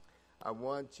I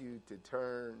want you to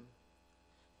turn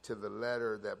to the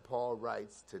letter that Paul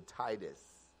writes to Titus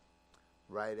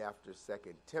right after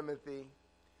 2 Timothy.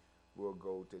 We'll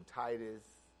go to Titus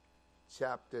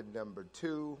chapter number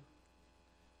 2,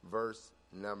 verse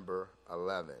number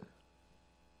 11.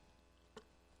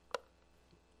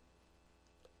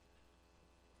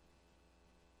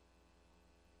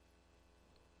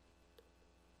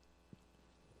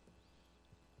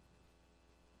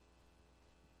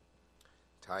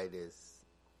 Titus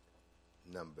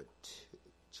number 2,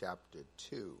 chapter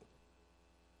 2,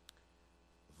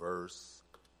 verse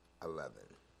 11.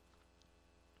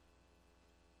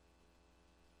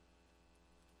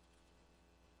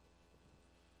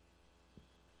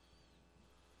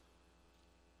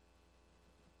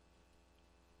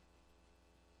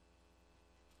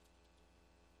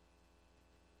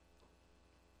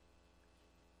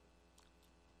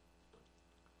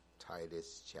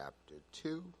 Titus chapter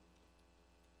 2,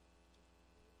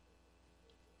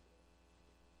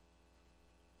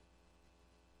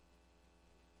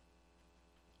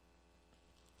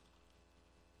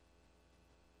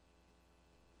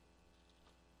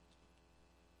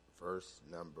 verse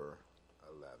number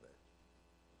 11.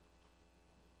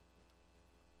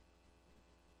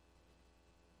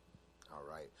 All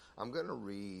right. I'm going to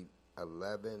read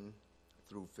 11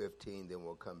 through 15, then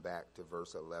we'll come back to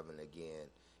verse 11 again,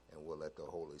 and we'll let the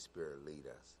Holy Spirit lead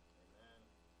us.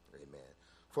 Amen. Amen.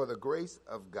 For the grace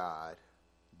of God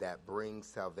that brings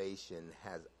salvation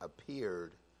has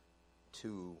appeared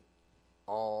to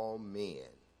all men,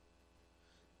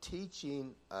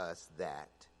 teaching us that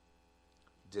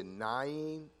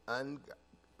denying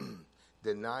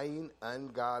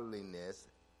ungodliness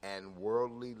and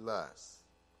worldly lusts,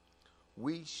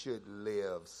 we should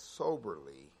live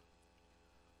soberly,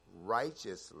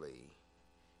 righteously,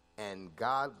 and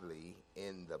godly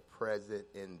in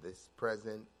this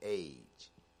present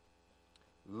age,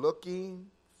 looking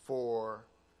for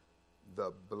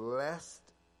the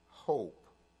blessed hope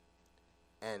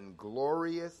and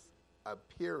glorious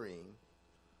appearing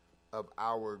of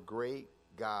our great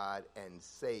God and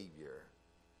Savior,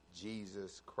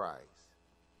 Jesus Christ,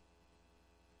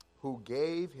 who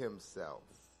gave himself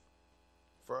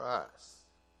for us,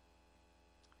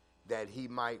 that he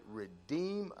might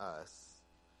redeem us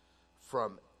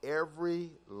from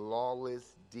every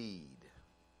lawless deed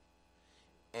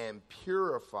and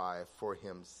purify for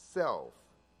himself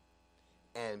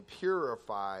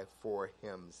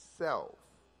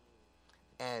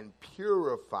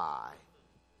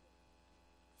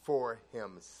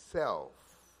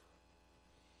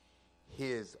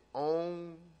his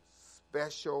own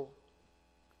special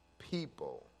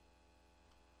people,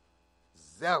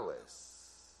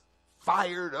 zealous,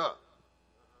 fired up,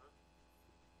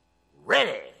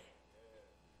 ready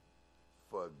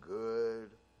for good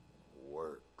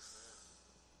works.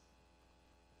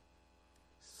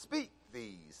 Speak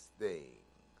these things,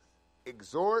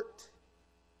 exhort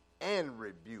and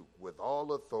rebuke with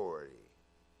all authority.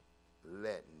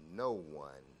 Let no one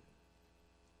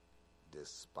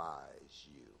despise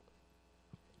you.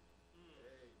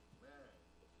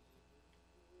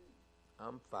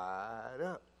 I'm fired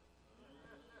up.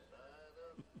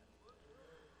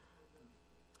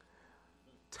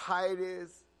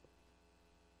 Titus,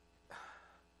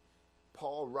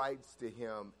 Paul writes to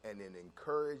him and then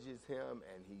encourages him,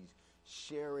 and he's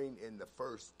sharing in the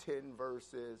first 10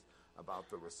 verses about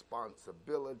the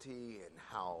responsibility and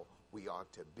how we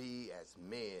ought to be as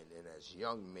men and as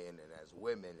young men and as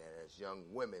women and as young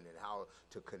women, and how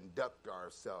to conduct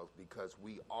ourselves because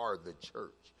we are the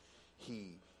church.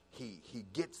 He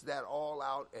gets that all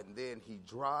out, and then he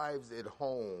drives it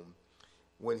home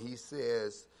when he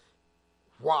says,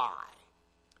 why?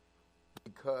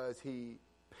 Because he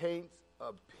paints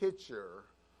a picture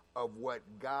of what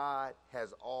God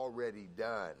has already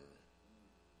done.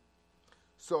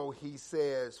 So he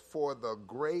says, for the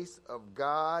grace of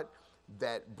God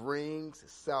that brings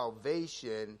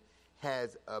salvation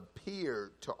has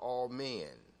appeared to all men.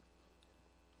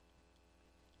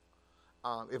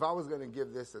 If I was going to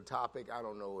give this a topic, I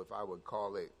don't know if I would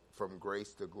call it From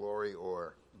Grace to Glory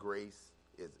or Grace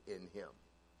is in Him.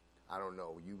 I don't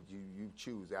know. You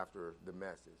choose after the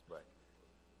message, but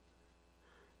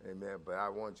amen. But I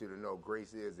want you to know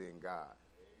grace is in God.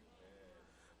 Amen.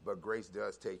 But grace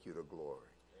does take you to glory.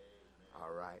 Amen.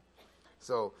 All right.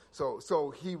 So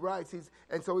he writes,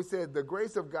 so he said, the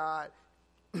grace of God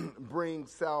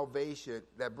brings salvation,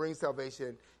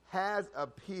 has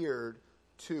appeared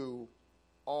to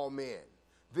all men.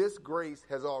 This grace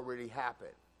has already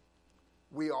happened.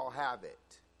 We all have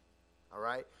it. All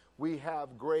right? We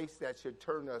have grace that should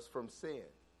turn us from sin. Amen.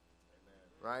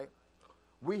 Right?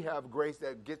 We have grace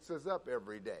that gets us up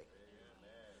every day. Amen.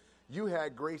 You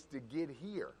had grace to get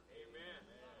here. Amen.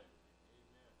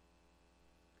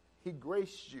 He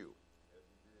graced you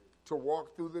to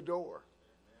walk through the door.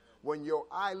 Amen. When your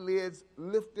eyelids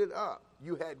lifted up,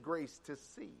 you had grace to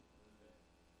see. Amen.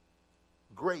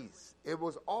 Grace. It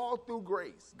was all through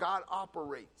grace. God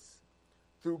operates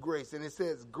through grace. And it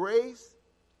says, grace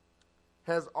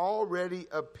has already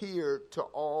appeared to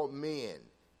all men.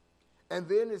 And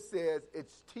then it says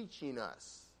it's teaching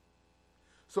us.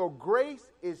 So grace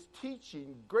is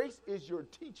teaching. Grace is your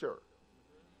teacher.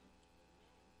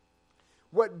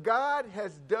 What God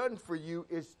has done for you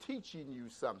is teaching you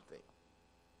something.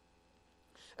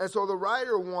 And so the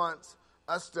writer wants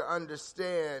us to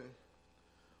understand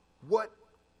what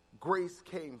grace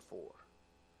came for.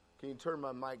 Can you turn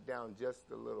my mic down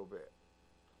just a little bit?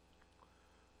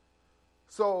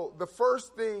 So the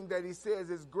first thing that he says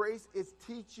is grace is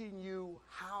teaching you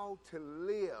how to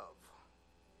live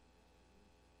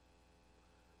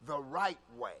the right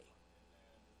way.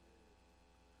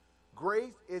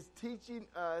 Grace is teaching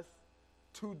us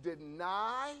to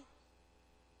deny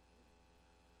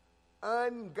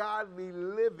ungodly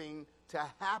living to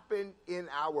happen in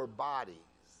our bodies.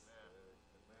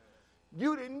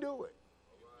 You didn't do it.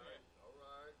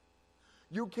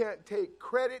 You can't take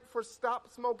credit for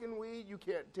stop smoking weed. You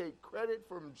can't take credit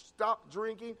for stop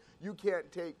drinking. You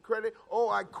can't take credit. Oh,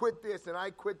 I quit this and I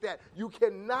quit that. You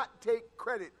cannot take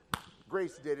credit.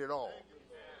 Grace did it all.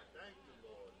 Thank you,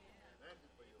 Lord. Thank you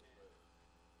for your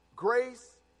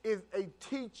Grace is a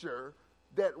teacher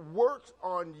that works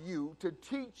on you to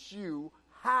teach you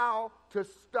how to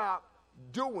stop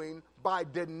doing by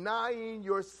denying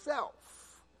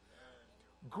yourself.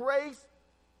 Grace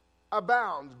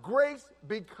abounds. Grace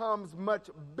becomes much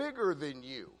bigger than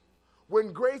you.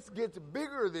 When grace gets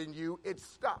bigger than you, it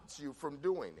stops you from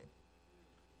doing it.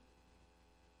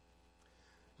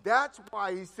 That's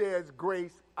why he says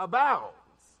grace abounds.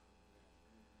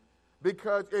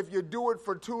 Because if you do it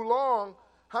for too long,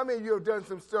 how many of you have done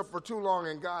some stuff for too long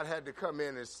and God had to come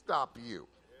in and stop you?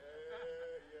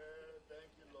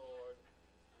 Thank you, Lord.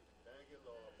 Thank you,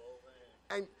 Lord. Both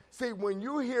hands. And see, when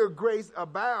you hear grace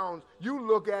abounds, you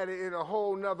look at it in a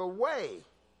whole nother way.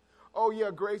 Oh, yeah,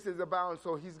 grace is abound,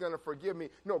 so he's going to forgive me.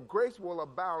 No, grace will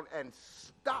abound and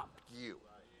stop you.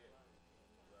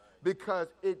 Because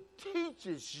it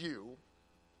teaches you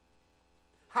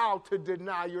how to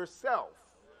deny yourself.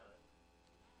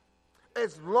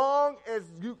 As long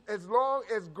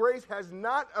as grace has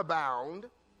not abound,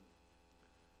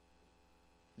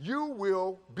 you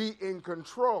will be in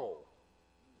control.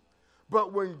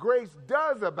 But when grace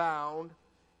does abound,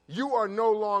 you are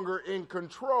no longer in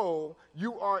control.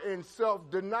 You are in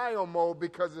self-denial mode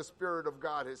because the Spirit of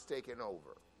God has taken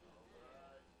over.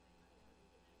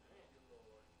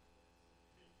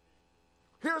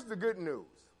 Here's the good news.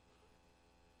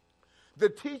 The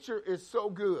teacher is so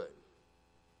good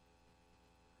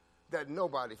that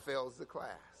nobody fails the class.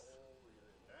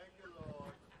 Thank you,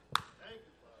 Lord. Thank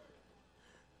you, Father.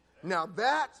 Now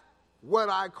that's what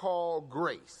I call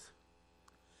grace.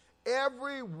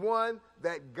 Everyone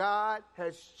that God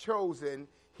has chosen,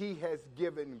 he has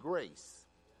given grace.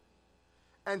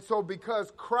 And so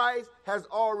because Christ has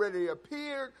already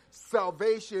appeared,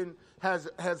 salvation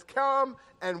has come,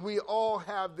 and we all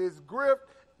have this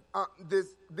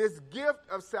gift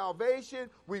of salvation.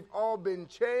 We've all been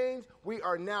changed. We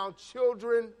are now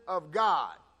children of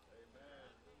God.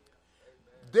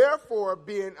 Amen. Therefore,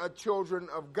 being a children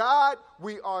of God,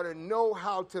 we ought to know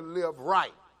how to live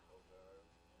right.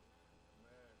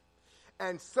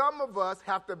 And some of us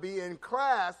have to be in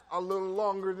class a little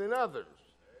longer than others.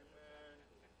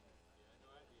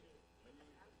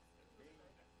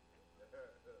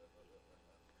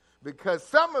 Because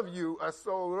some of you are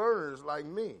soul learners like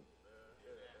me.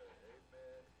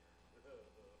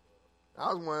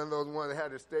 I was one of those ones that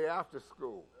had to stay after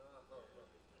school.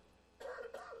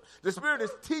 The Spirit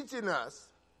is teaching us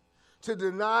to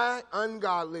deny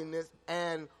ungodliness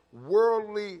and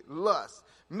worldly lust,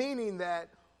 meaning that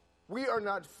we are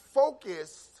not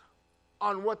focused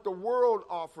on what the world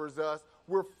offers us.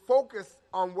 We're focused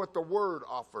on what the Word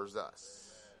offers us.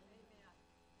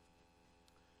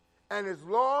 And as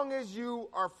long as you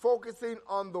are focusing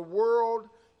on the world,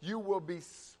 you will be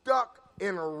stuck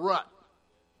in a rut.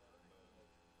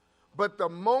 But the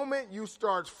moment you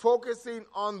start focusing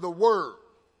on the Word,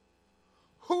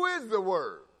 who is the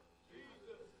Word?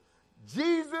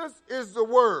 Jesus is the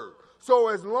Word. So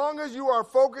as long as you are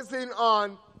focusing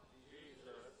on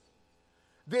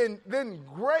then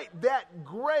that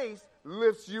grace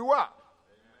lifts you up.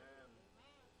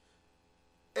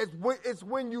 It's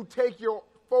when you take your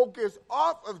focus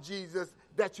off of Jesus,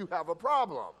 that you have a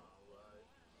problem.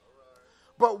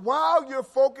 But while you're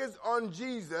focused on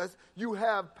Jesus, you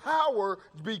have power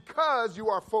because you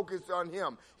are focused on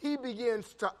him. He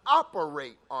begins to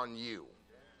operate on you.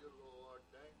 Thank you, Lord.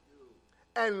 Thank you.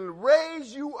 And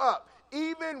raise you up.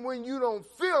 Even when you don't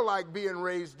feel like being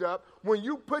raised up, when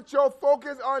you put your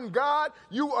focus on God,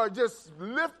 you are just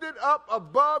lifted up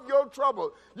above your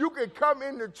trouble. You can come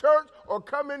into church or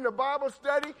come into Bible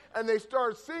study and they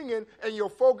start singing and your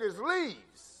focus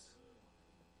leaves.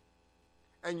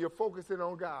 And you're focusing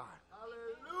on God.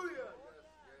 Hallelujah. Yes,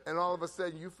 yes. And all of a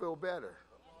sudden you feel better.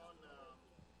 Come on now.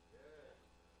 Yeah.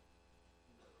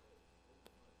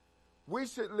 We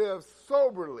should live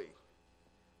soberly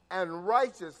and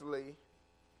righteously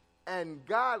and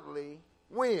godly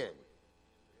when?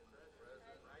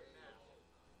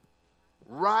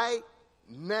 Right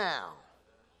now.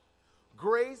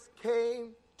 Grace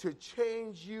came to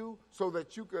change you so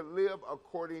that you could live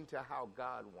according to how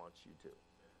God wants you to.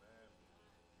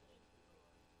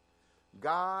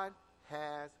 God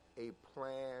has a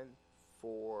plan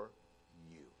for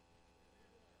you.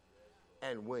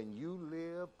 And when you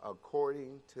live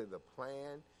according to the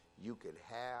plan, you can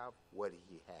have what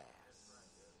he has.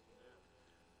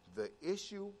 The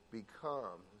issue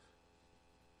becomes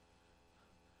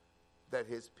that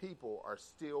his people are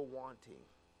still wanting.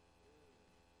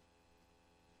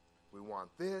 We want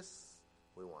this,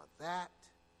 we want that,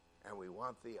 and we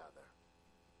want the other.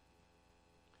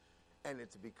 And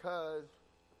it's because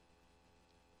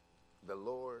the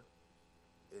Lord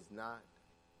is not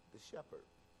the shepherd.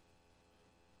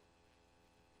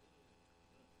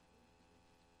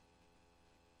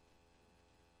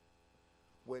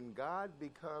 When God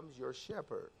becomes your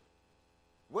shepherd,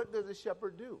 what does a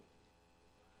shepherd do?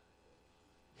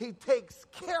 He takes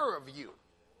care of you.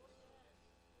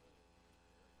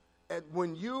 And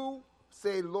when you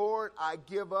say, Lord, I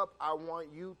give up, I want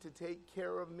you to take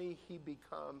care of me, he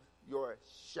becomes your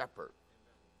shepherd.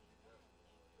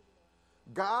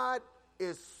 God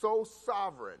is so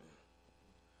sovereign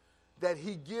that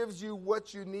he gives you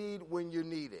what you need when you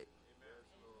need it.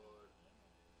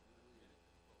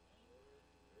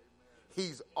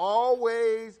 He's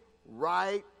always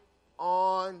right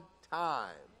on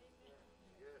time.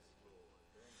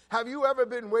 Have you ever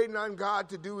been waiting on God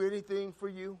to do anything for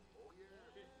you?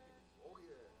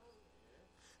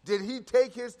 Did he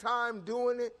take his time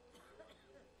doing it?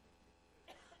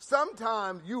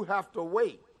 Sometimes you have to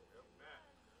wait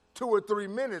 2 or 3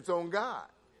 minutes on God.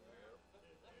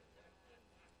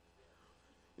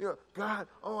 You know, God,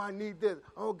 oh, I need this.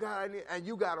 Oh, God, I need, and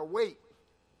you got to wait.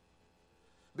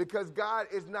 Because God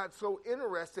is not so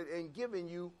interested in giving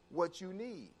you what you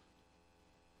need.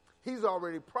 He's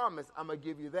already promised, I'm going to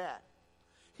give you that.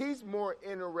 He's more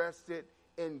interested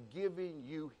in giving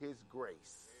you his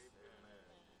grace.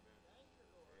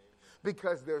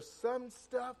 Because there's some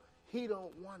stuff he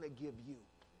don't want to give you.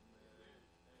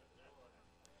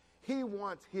 He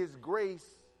wants his grace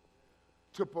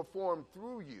to perform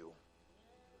through you.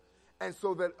 And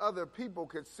so that other people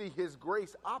can see his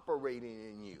grace operating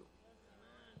in you.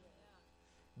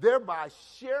 Thereby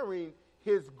sharing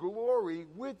his glory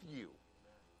with you.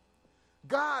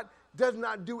 God does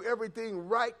not do everything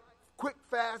right, quick,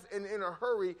 fast, and in a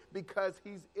hurry because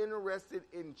he's interested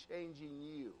in changing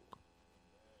you.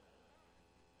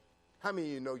 How many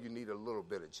of you know you need a little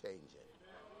bit of changing?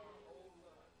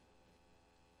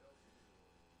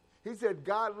 He said,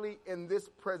 godly in this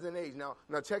present age. Now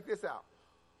check this out.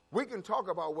 We can talk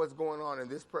about what's going on in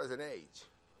this present age.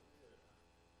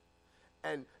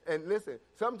 And listen,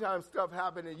 sometimes stuff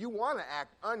happens and you want to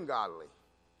act ungodly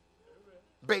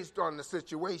based on the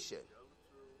situation.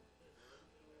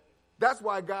 That's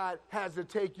why God has to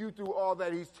take you through all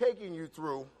that he's taking you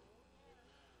through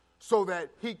so that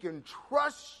he can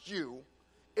trust you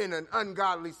in an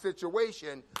ungodly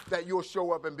situation that you'll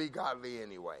show up and be godly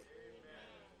anyway.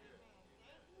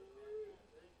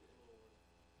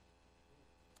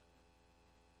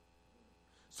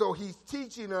 So he's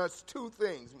teaching us 2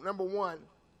 things. Number 1,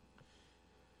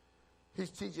 he's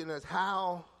teaching us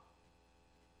how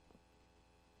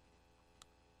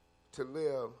to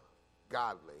live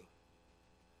godly.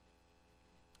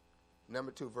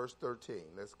 Number 2, verse 13.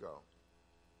 Let's go.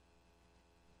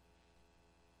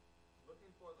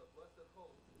 Looking for the blessed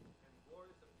hope and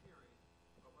glorious appearing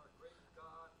of our great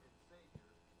God and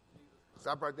Savior, Jesus Christ.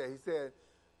 Stop right there. He said,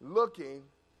 looking.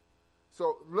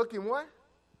 So looking what?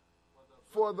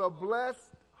 For the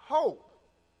blessed hope.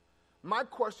 My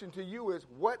question to you is,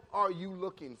 what are you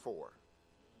looking for?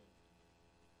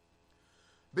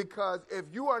 Because if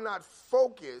you are not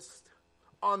focused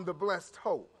on the blessed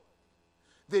hope,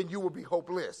 then you will be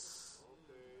hopeless.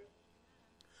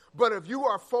 But if you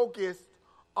are focused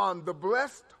on the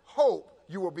blessed hope,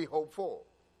 you will be hopeful.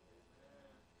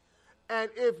 And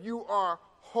if you are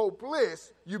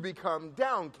hopeless, you become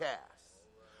downcast.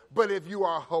 But if you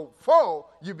are hopeful,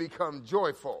 you become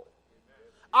joyful.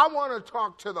 I want to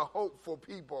talk to the hopeful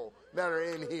people that are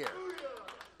in here.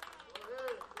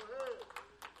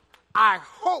 I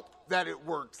hope that it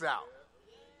works out.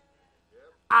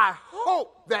 I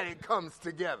hope that it comes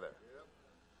together.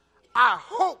 I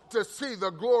hope to see the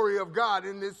glory of God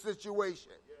in this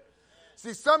situation.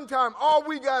 See, sometimes all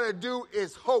we got to do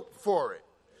is hope for it.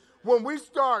 When we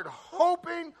start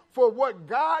hoping for what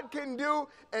God can do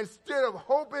instead of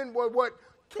hoping for what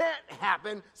can't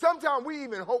happen, sometimes we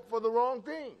even hope for the wrong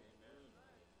thing.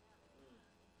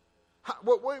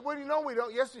 What do you know we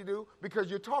don't? Yes, you do,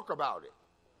 because you talk about it.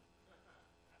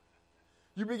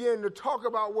 You begin to talk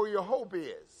about where your hope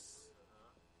is.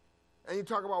 And you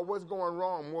talk about what's going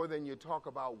wrong more than you talk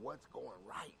about what's going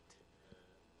right.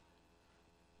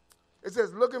 It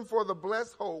says, looking for the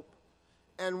blessed hope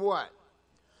and what?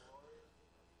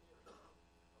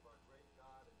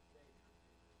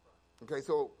 Okay,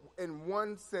 so in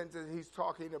one sentence, he's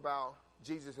talking about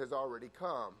Jesus has already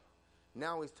come.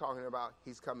 Now he's talking about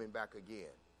he's coming back again.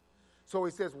 So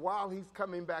he says while he's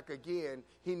coming back again,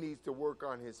 he needs to work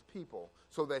on his people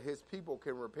so that his people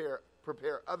can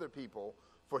prepare other people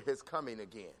for his coming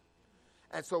again.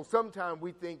 And so sometimes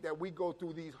we think that we go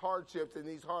through these hardships and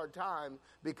these hard times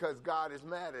because God is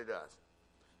mad at us.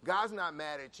 God's not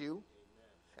mad at you,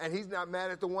 and he's not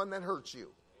mad at the one that hurts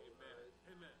you.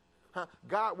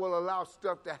 God will allow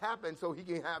stuff to happen so he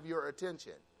can have your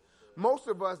attention. Most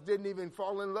of us didn't even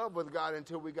fall in love with God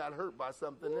until we got hurt by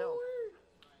something else.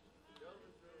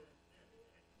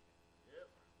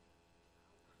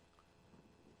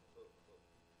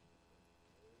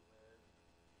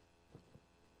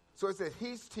 So it says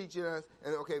he's teaching us,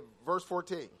 and okay, verse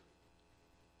 14. Who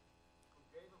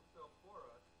gave himself for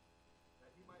us, that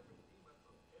he might redeem us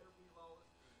from every lawless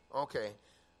deed.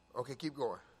 Okay, keep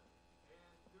going. And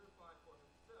purify for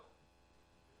himself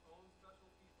his own special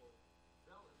people,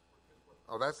 zealous for good works.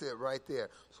 Oh, that's it right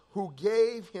there. Who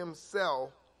gave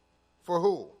himself for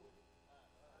who?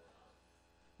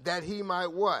 That he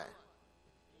might what?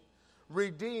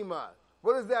 Redeem us.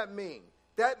 What does that mean?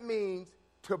 That means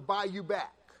to buy you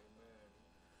back.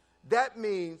 That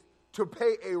means to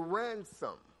pay a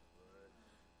ransom.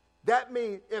 That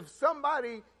means if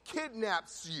somebody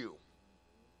kidnaps you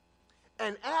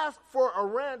and asks for a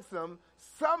ransom,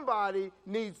 somebody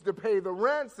needs to pay the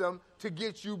ransom to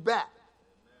get you back.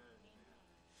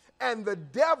 And the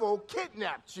devil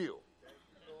kidnapped you.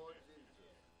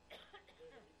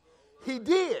 He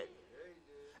did.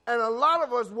 And a lot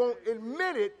of us won't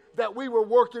admit it that we were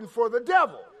working for the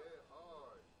devil.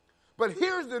 But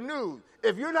here's the news.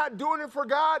 If you're not doing it for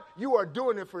God, you are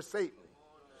doing it for Satan.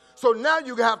 So now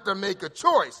you have to make a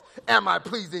choice. Am I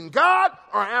pleasing God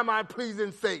or am I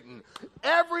pleasing Satan?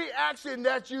 Every action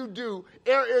that you do,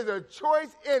 there is a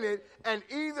choice in it, and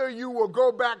either you will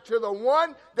go back to the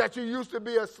one that you used to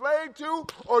be a slave to,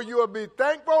 or you will be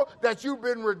thankful that you've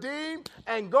been redeemed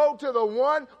and go to the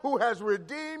one who has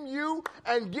redeemed you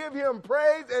and give him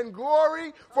praise and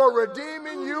glory for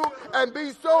redeeming you, and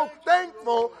be so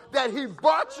thankful that he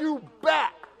bought you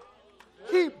back.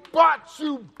 He bought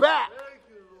you back. Thank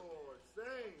you, Lord.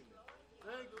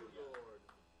 Thank you, Lord.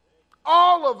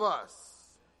 All of us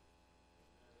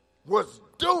was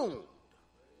doomed.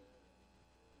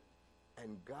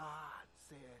 And God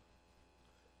said,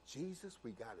 Jesus,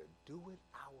 we got to do it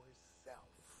ourselves.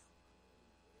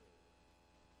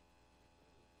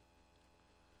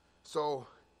 So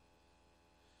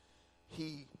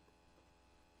he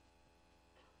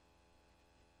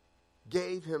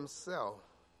gave himself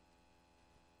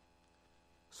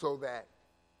so that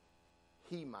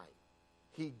he might.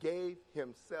 He gave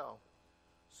himself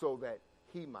so that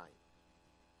he might.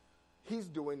 He's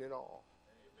doing it all.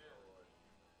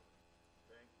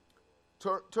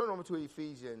 Turn over to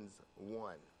Ephesians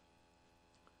 1,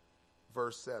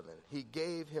 verse 7. He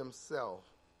gave himself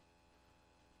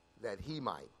that he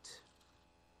might.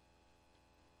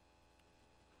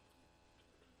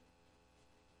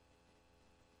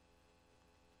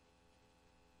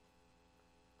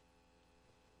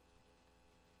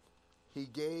 He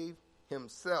gave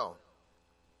himself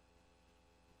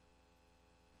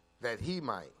that he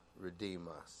might redeem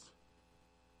us.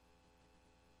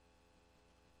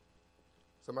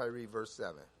 Somebody read verse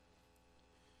 7.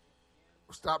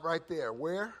 Stop right there.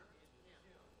 Where?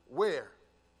 Where?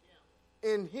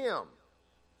 In him.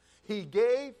 He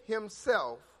gave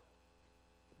himself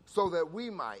so that we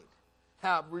might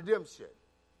have redemption.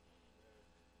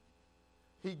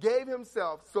 He gave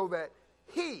himself so that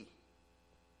he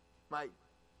might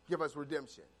give us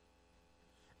redemption.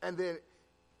 And then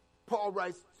Paul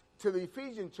writes to the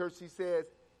Ephesian church, he says,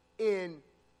 in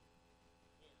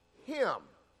him.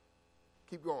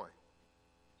 Keep going.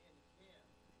 In him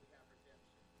we have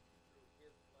redemption through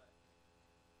his blood,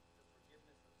 the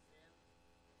forgiveness of sins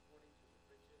according to the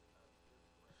riches of his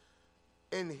grace.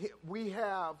 In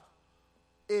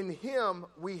him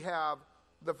we have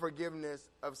the forgiveness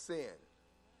of sin.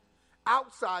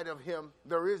 Outside of him,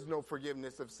 there is no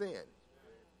forgiveness of sin.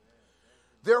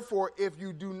 Therefore, if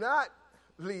you do not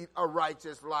lead a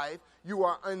righteous life, you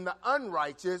are in the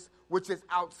unrighteous, which is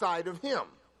outside of him.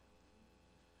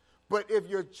 But if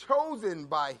you're chosen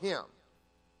by him,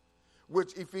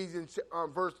 which Ephesians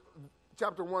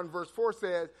chapter 1, verse 4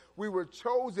 says, we were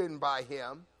chosen by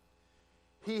him.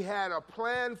 He had a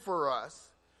plan for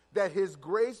us that his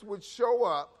grace would show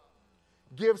up,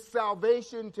 give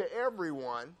salvation to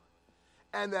everyone,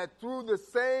 and that through the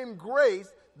same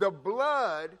grace, the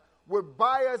blood would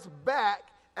buy us back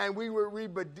and we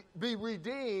would be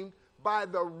redeemed by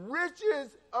the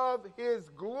riches of his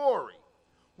glory.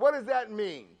 What does that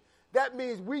mean? That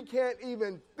means we can't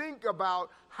even think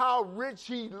about how rich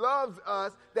he loves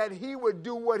us, that he would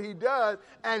do what he does,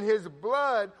 and his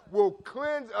blood will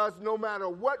cleanse us no matter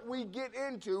what we get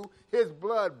into. His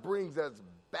blood brings us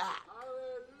back.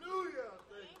 Hallelujah.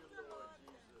 Thank you, Lord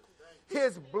Jesus. Thank you.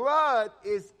 His blood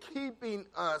is keeping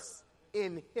us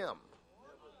in him.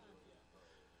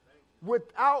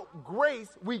 Without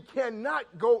grace, we cannot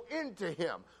go into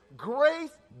him.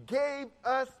 Grace gave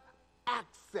us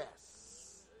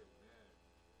access.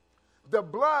 The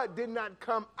blood did not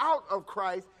come out of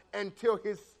Christ until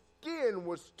his skin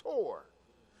was torn.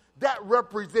 That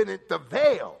represented the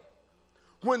veil.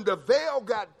 When the veil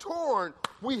got torn,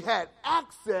 we had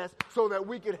access so that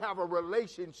we could have a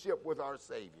relationship with our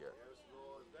Savior. Yes,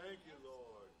 Lord. Thank you,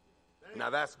 Lord. Thank Now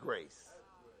that's grace.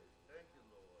 Thank you,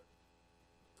 Lord.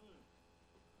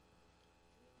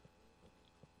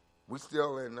 We're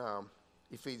still in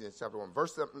Ephesians chapter 1,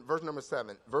 verse number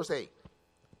 7, verse 8.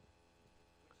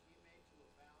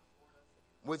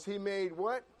 Which he made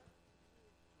what? To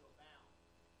abound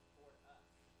toward us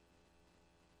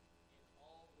in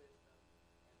all wisdom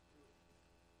and prudence,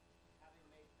 having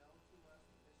made known to us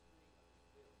the mystery of his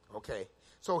will. Okay.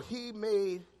 So he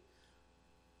made,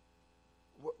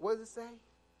 what does it say?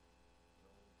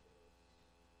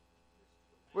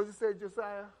 What does it say,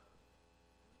 Josiah?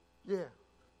 Yeah.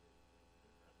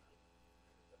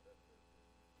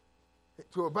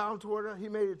 To abound toward us, he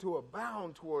made it to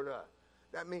abound toward us.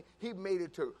 That means he made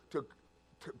it to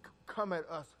come at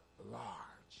us large,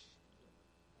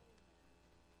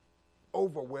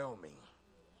 overwhelming.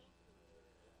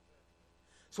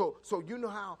 So you know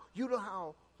how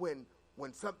when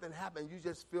something happens, you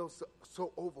just feel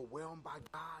so overwhelmed by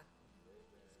God.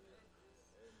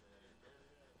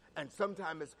 And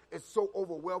sometimes it's so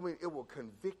overwhelming, it will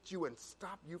convict you and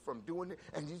stop you from doing it,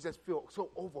 and you just feel so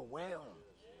overwhelmed.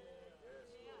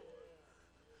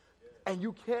 And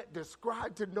you can't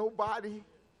describe to nobody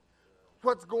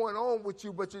what's going on with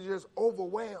you, but you're just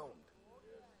overwhelmed.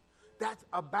 That's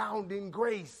abounding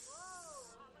grace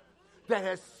that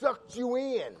has sucked you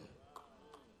in.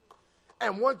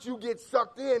 And once you get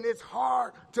sucked in, it's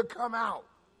hard to come out.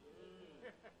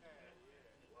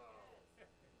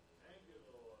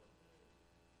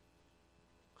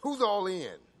 Who's all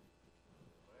in?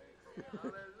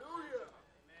 Hallelujah.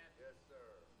 Yes, sir.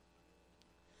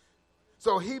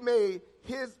 So he made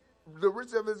the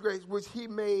riches of his grace, which he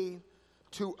made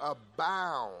to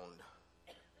abound.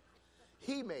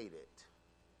 He made it.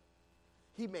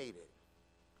 He made it.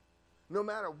 No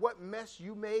matter what mess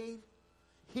you made,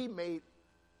 he made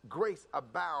grace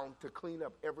abound to clean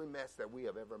up every mess that we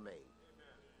have ever made.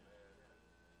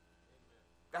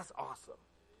 That's awesome.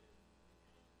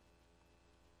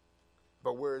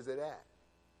 But where is it at?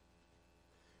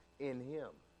 In him.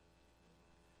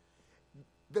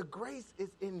 The grace is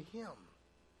in him.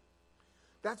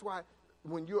 That's why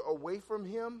when you're away from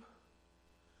him,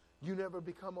 you never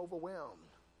become overwhelmed.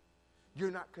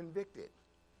 You're not convicted.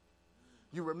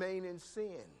 You remain in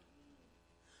sin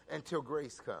until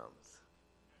grace comes.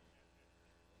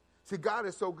 See, God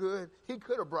is so good, he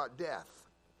could have brought death,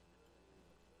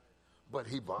 but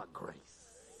he brought grace.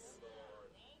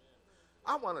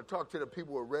 I want to talk to the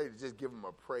people who are ready to just give him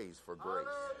a praise for grace.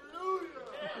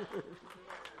 Hallelujah.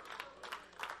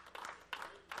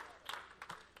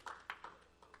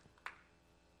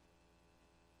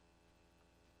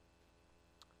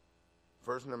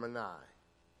 Verse number 9. Having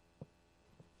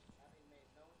made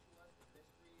known to us the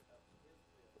mystery of his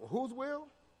will, Whose will?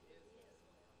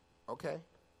 Okay.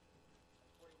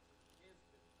 according to his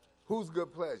good pleasure, Whose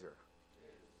good pleasure?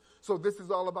 So this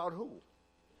is all about who?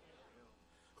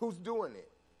 Who's doing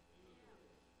it?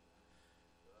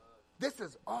 This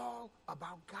is all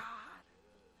about God.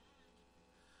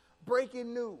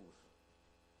 Breaking news.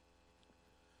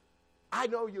 I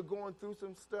know you're going through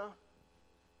some stuff.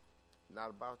 Not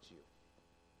about you.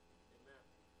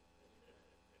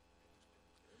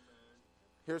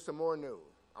 Here's some more news.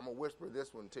 I'm going to whisper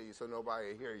this one to you so nobody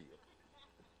will hear you.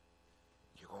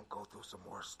 You're going to go through some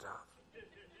more stuff.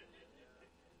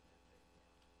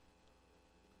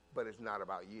 But it's not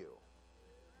about you.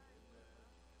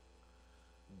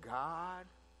 God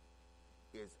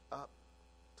is up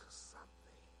to something.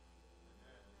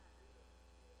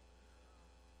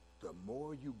 The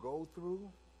more you go through,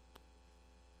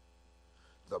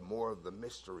 the more of the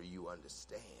mystery you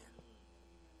understand.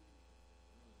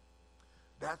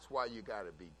 That's why you got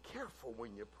to be careful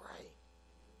when you pray.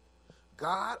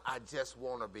 God, I just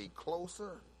want to be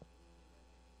closer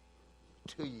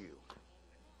to you.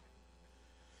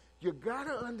 You got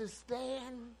to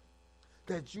understand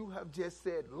that you have just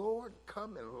said, Lord,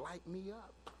 come and light me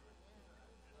up.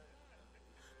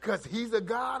 Because he's a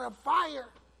God of fire.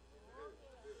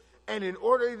 And in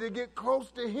order to get close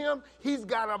to him, he's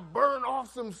got to burn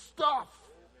off some stuff.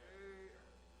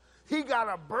 He got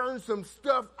to burn some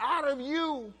stuff out of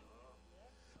you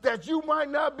that you might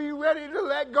not be ready to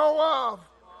let go of.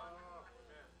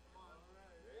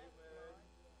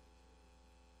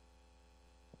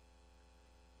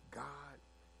 God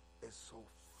is so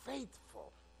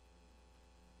faithful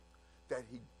that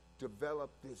he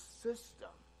developed this system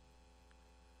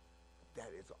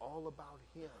that is all about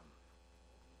him.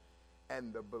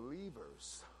 And the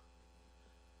believers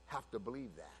have to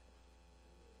believe that.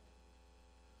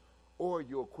 Or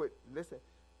you'll quit. Listen,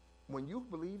 when you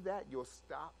believe that, you'll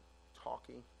stop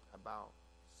talking about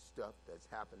stuff that's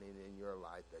happening in your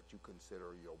life that you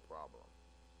consider your problem.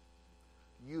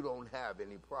 You don't have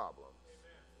any problems.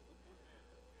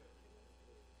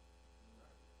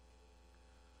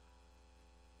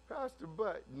 Pastor,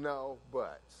 but no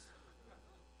buts.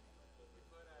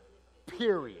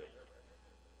 Period.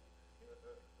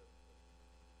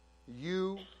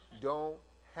 You don't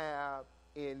have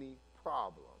any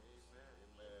problems.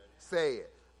 Say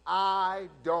it. I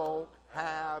don't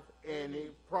have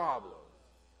any problems.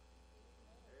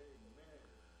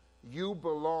 You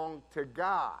belong to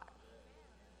God.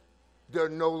 They're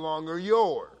no longer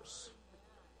yours.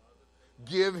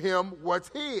 Give him what's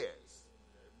his.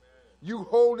 You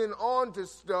holding on to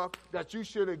stuff that you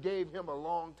should have gave him a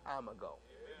long time ago.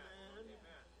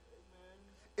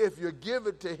 If you give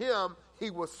it to him, he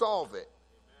will solve it.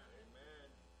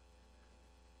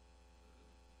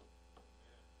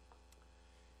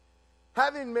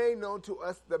 Having made known to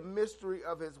us the mystery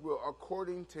of his will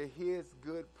according to his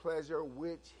good pleasure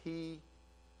which he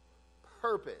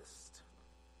purposed.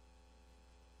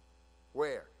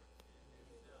 Where?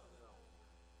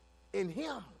 In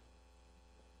him.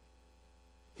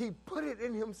 He put it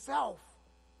in himself.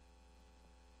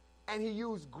 And he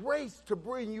used grace to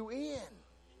bring you in.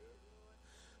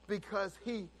 Because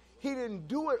he didn't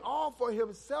do it all for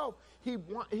himself. He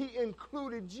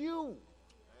included you.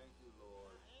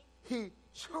 He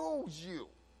chose you.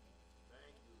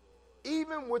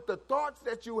 Even with the thoughts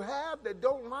that you have that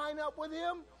don't line up with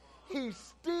him, he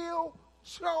still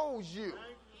chose you.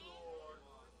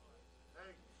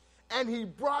 And he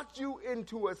brought you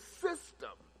into a system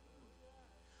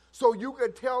so you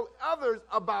could tell others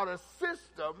about a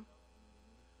system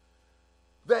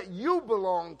that you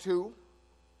belong to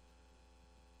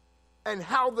and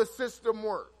how the system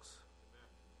works.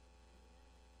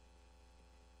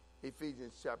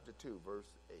 Ephesians chapter 2, verse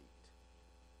 8.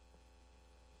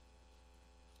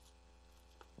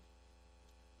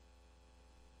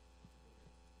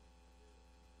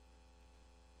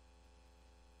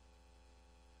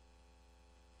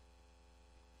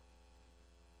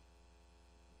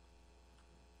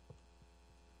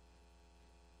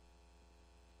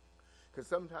 Because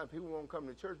sometimes people won't come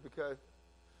to church because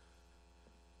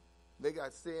they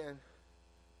got sin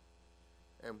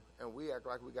and we act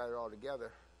like we got it all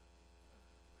together.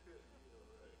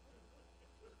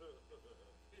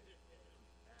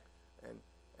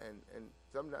 And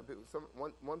sometimes people,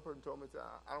 one person told me,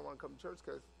 I don't want to come to church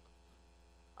because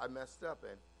I messed up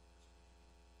and,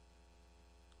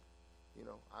 you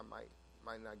know, I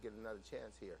might not get another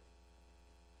chance here.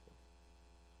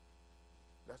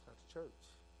 That's not the church.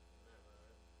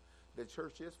 The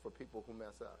church is for people who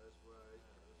mess up. That's right.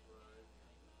 That's right.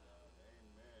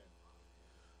 Amen.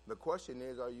 The question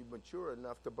is, are you mature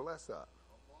enough to bless up?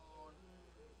 Come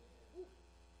on.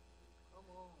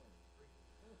 Come on.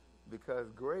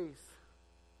 Because grace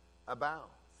abounds.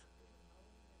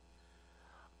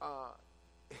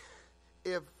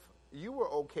 If you were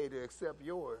okay to accept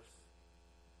yours,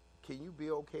 can you be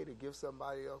okay to give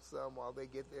somebody else some while they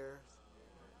get theirs?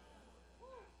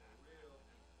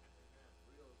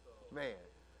 Man.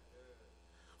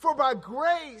 For by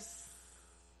grace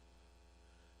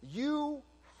you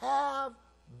have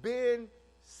been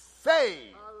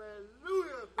saved.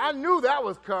 Hallelujah. I knew that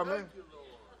was coming. Thank you, Lord.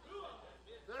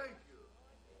 Thank you.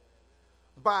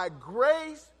 By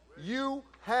grace you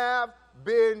have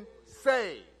been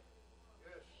saved.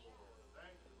 Yes, Lord.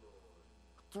 Thank you,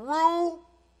 Lord. Through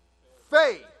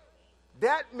faith.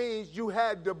 That means you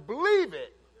had to believe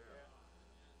it.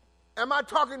 Am I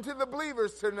talking to the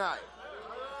believers tonight?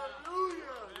 Hallelujah.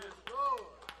 Yes, Lord.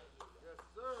 Yes,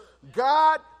 sir.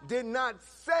 God did not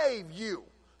save you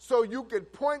so you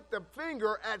could point the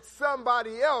finger at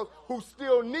somebody else who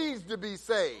still needs to be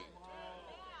saved.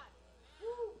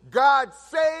 God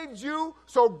saved you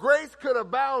so grace could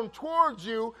abound towards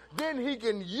you. Then he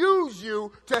can use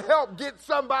you to help get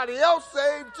somebody else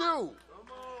saved too.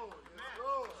 Come on. Yes,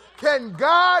 Lord. Can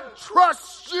God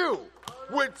trust you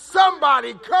with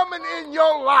somebody coming in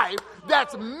your life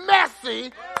that's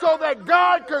messy so that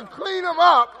God can clean them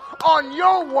up on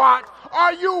your watch?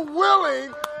 Are you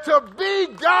willing to be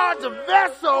God's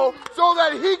vessel so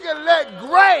that he can let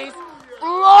grace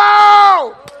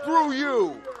flow through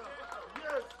you?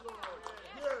 Yes, Lord.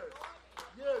 Yes.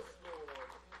 Yes, Lord.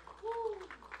 Woo.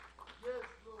 Yes,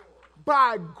 Lord.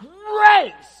 By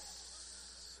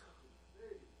grace,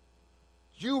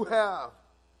 you have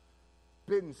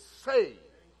been saved.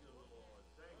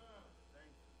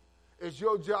 It's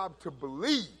your job to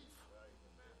believe.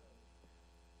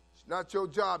 It's not your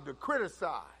job to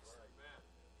criticize.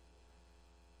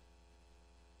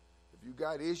 If you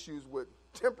got issues with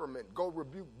temperament, go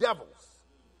rebuke devils.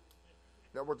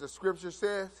 Now what the scripture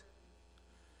says? It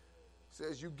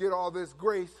says you get all this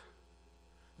grace,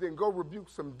 then go rebuke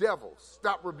some devils.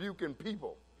 Stop rebuking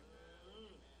people.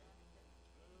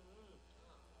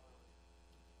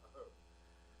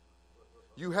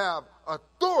 You have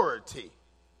authority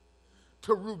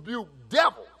to rebuke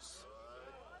devils,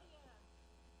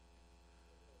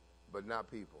 but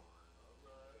not people.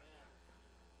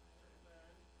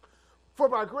 For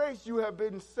by grace you have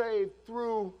been saved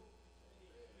through.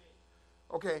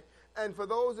 Okay, and for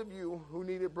those of you who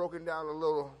need it broken down a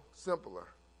little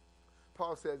simpler,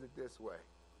 Paul says it this way.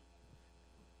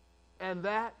 And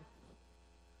that,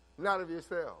 not of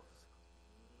yourselves.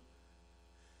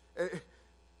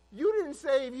 You didn't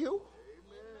save you.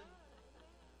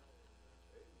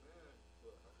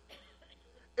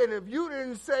 And if you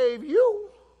didn't save you,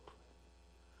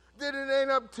 then it ain't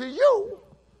up to you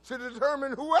to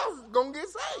determine who else is going to get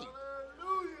saved.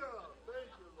 Hallelujah. Thank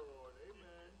you, Lord.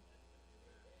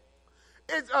 Amen.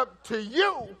 It's up to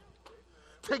you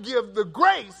to give the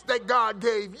grace that God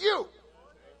gave you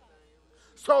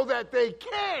so that they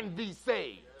can be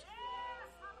saved.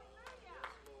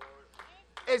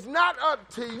 It's not up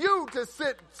to you to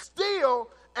sit still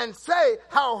and say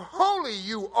how holy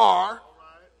you are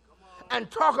and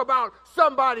talk about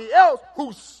somebody else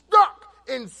who's stuck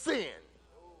in sin.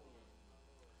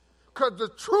 Because the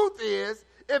truth is,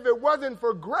 if it wasn't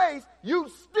for grace,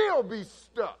 you'd still be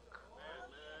stuck.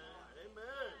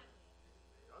 Amen.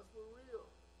 That's for real.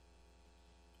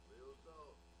 Real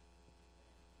talk.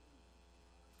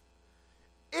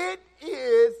 It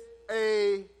is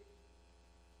a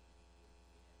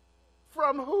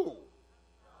from who?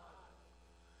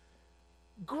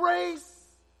 Grace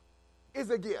is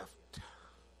a gift.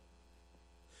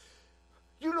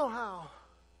 You know how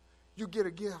you get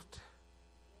a gift?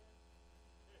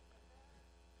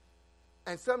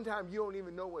 And sometimes you don't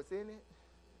even know what's in it,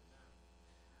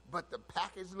 but the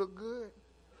package look good.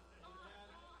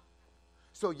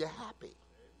 So you're happy.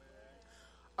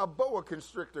 A boa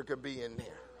constrictor could be in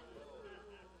there.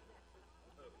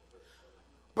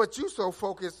 But you so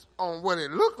focused on what it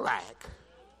looked like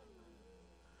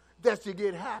that you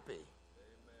get happy.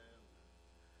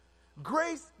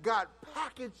 Grace got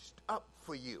packaged up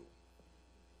for you.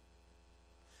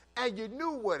 And you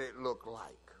knew what it looked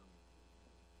like.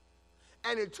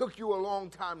 And it took you a long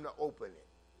time to open it.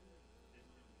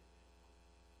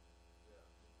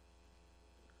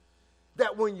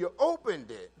 That when you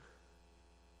opened it,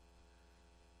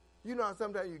 you know how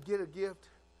sometimes you get a gift,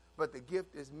 but the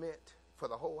gift is meant for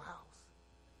the whole house.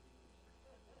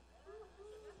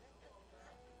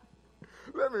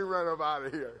 Let me run up out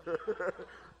of here.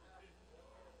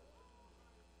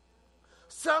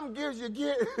 Some gifts you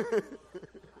get.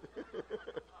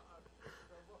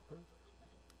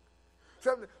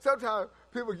 Sometimes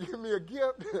people give me a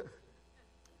gift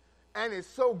and it's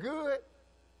so good,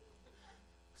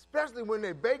 especially when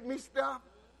they bake me stuff.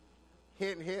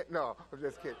 Hint, hint. No, I'm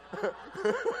just kidding.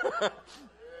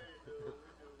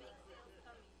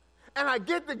 And I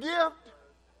get the gift,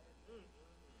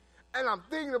 and I'm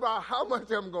thinking about how much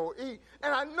I'm going to eat,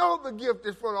 and I know the gift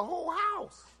is for the whole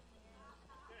house.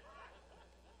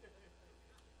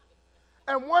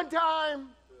 And one time,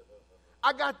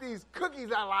 I got these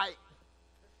cookies I like,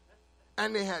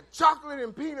 and they had chocolate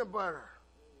and peanut butter.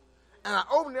 And I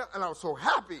opened it, and I was so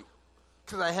happy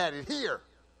because I had it here.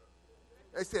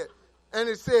 They said, and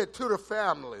it said, to the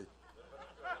family.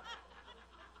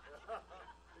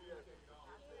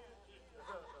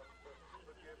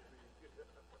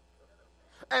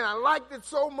 And I liked it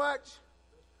so much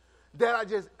that I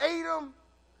just ate them.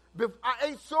 I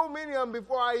ate so many of them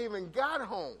before I even got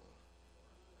home.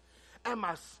 And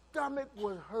my stomach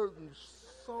was hurting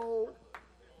so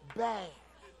bad.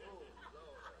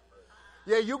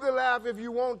 Yeah, you can laugh if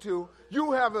you want to.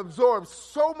 You have absorbed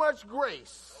so much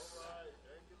grace.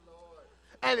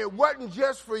 And it wasn't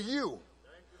just for you.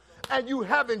 And you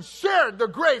haven't shared the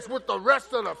grace with the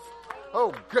rest of the...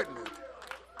 Oh, goodness.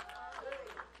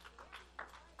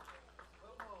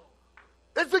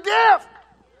 It's a gift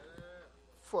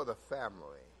for the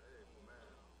family.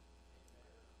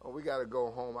 Oh, we got to go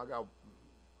home. I got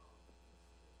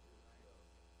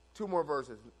 2 more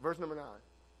verses. Verse number 9.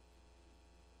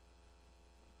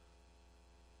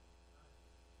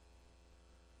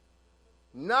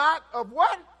 Not of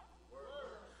what?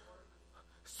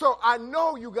 So I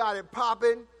know you got it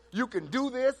popping. You can do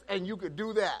this and you can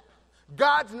do that.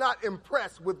 God's not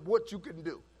impressed with what you can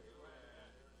do.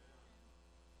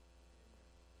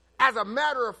 As a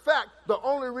matter of fact, the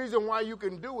only reason why you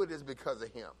can do it is because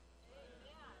of him.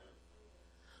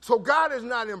 So God is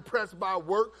not impressed by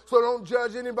work, so don't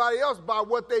judge anybody else by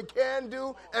what they can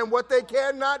do and what they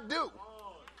cannot do.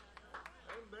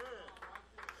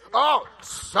 Oh,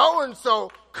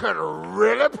 so-and-so could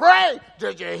really pray.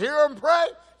 Did you hear him pray?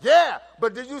 Yeah,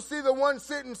 but did you see the one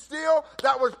sitting still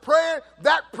that was praying?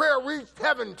 That prayer reached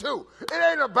heaven too. It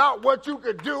ain't about what you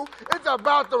could do. It's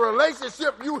about the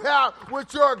relationship you have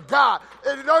with your God.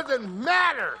 It doesn't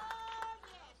matter.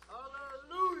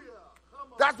 Hallelujah.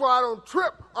 That's why I don't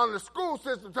trip on the school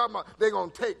system talking about they're going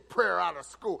to take prayer out of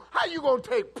school. How you going to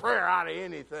take prayer out of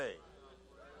anything?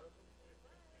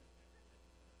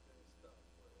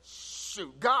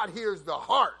 Shoot, God hears the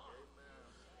heart.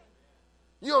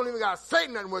 You don't even got to say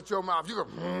nothing with your mouth. You go,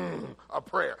 a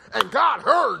prayer. And God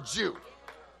heard you.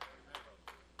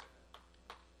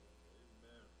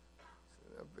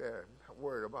 I'm not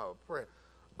worried about prayer.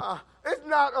 It's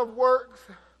not of works,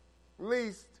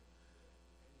 least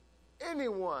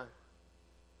anyone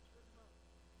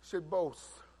should boast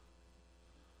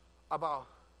about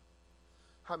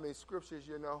how many scriptures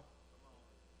you know,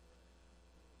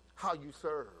 how you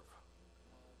serve.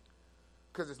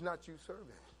 Because it's not you serving.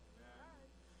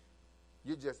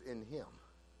 You're just in him.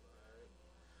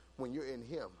 When you're in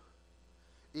him,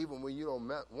 even when you don't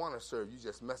want to serve, you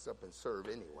just mess up and serve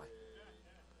anyway.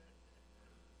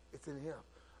 It's in him.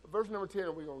 Verse number 10,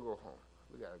 and we're going to go home.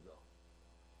 We got to go.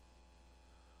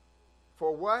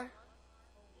 For what?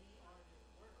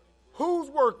 Whose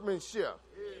workmanship?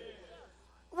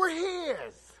 We're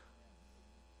his.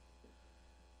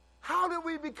 How did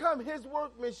we become his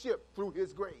workmanship? Through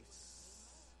his grace.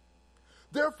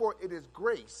 Therefore, it is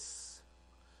grace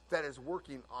that is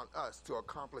working on us to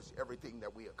accomplish everything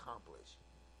that we accomplish.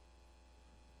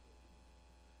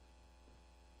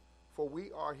 For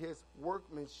we are his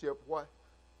workmanship, what?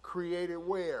 Created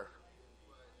where?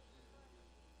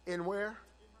 In where?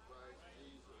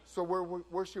 So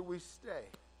where should we stay?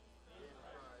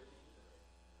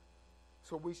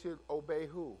 So we should obey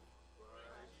who?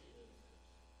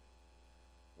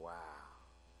 Wow.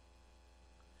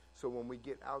 So when we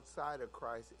get outside of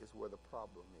Christ is where the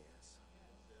problem is.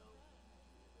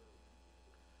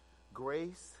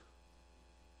 Grace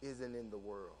isn't in the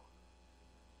world.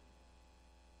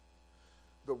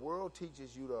 The world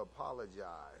teaches you to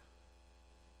apologize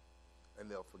and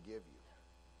they'll forgive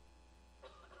you.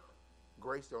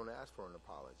 Grace don't ask for an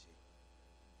apology.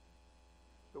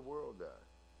 The world does.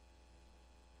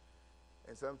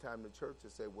 And sometimes the church will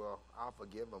say, well, I'll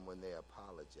forgive them when they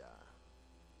apologize.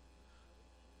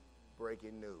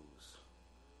 Breaking news.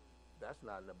 That's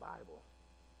not in the Bible.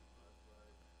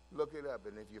 Look it up,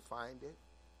 and if you find it,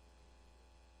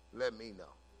 let me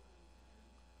know.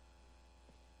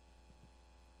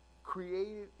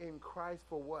 Created in Christ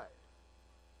for what?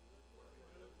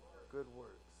 Good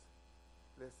works.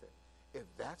 Listen, if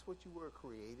that's what you were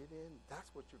created in,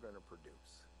 that's what you're going to produce.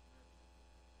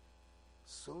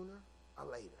 Sooner or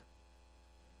later.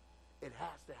 It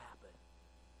has to happen.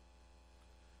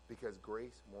 Because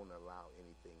grace won't allow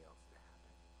anything else to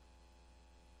happen.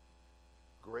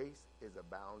 Grace is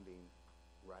abounding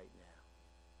right now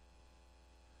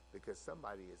because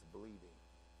somebody is believing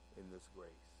in this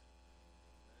grace.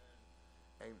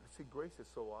 And see, grace is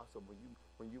so awesome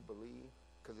when you believe,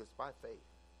 because it's by faith.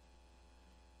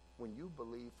 When you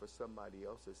believe for somebody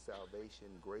else's salvation,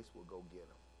 grace will go get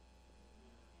them.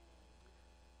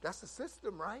 That's the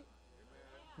system, right?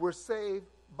 We're saved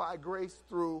by grace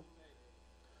through,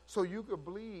 so you could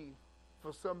believe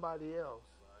for somebody else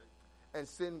and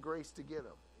send grace to get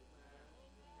them.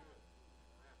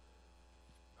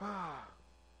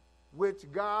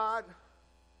 Which God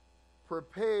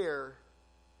prepared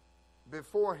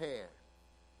beforehand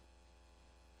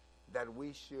that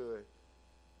we should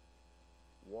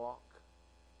walk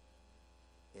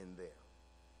in them.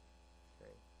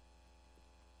 Okay?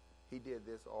 He did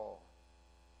this all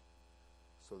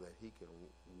so that he can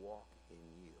walk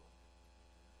in you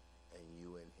and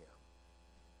you in him,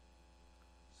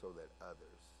 so that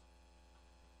others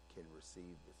can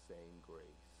receive the same grace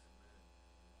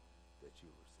that you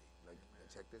receive. Now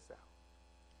check this out.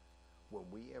 When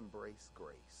we embrace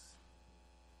grace,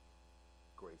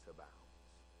 grace abounds.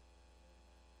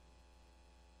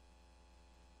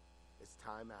 It's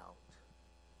time out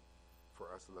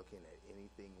for us looking at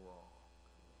anything wrong.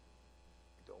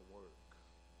 It don't work.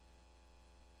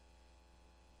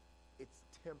 It's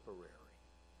temporary.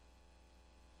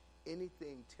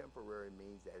 Anything temporary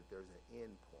means that there's an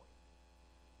end point.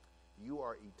 You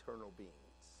are eternal beings.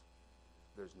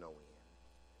 There's no end.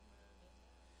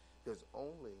 There's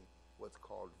only what's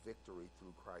called victory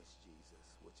through Christ Jesus,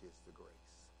 which is the grace.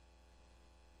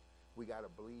 We got to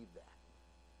believe that.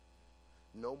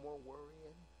 No more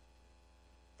worrying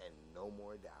and no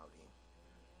more doubting.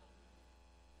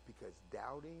 Because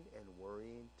doubting and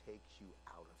worrying takes you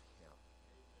out of him.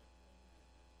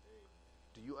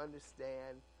 Do you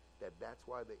understand that that's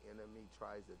why the enemy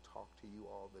tries to talk to you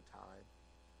all the time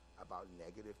about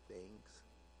negative things?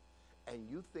 And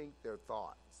you think they're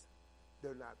thoughts.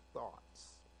 They're not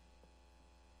thoughts.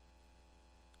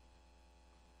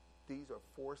 These are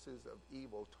forces of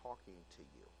evil talking to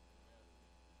you,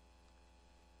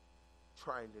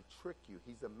 trying to trick you.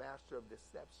 He's a master of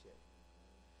deception.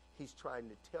 He's trying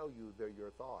to tell you they're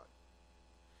your thought.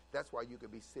 That's why you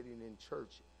could be sitting in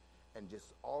church and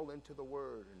just all into the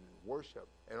word and worship,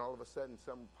 and all of a sudden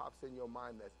something pops in your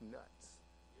mind that's nuts.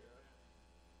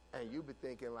 And you be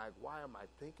thinking like, why am I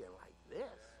thinking like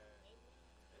this?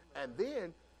 And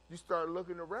then you start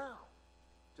looking around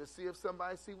to see if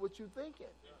somebody see what you're thinking.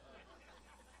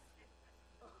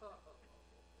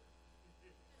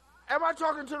 Am I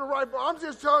talking to the right person? I'm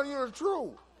just telling you the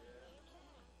truth.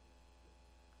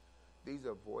 These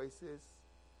are voices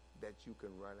that you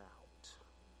can run out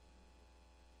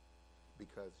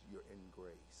because you're in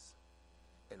grace.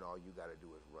 And all you got to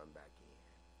do is run back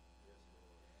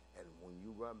in. And when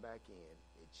you run back in,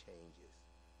 it changes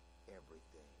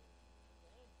everything.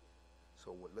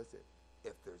 So listen,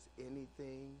 if there's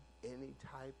anything, any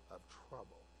type of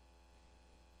trouble,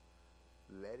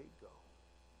 let it go.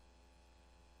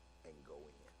 And go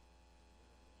in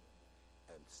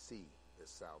and see the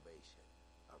salvation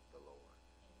of the Lord.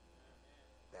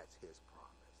 That's his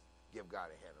promise. Give God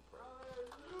a hand of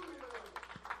praise.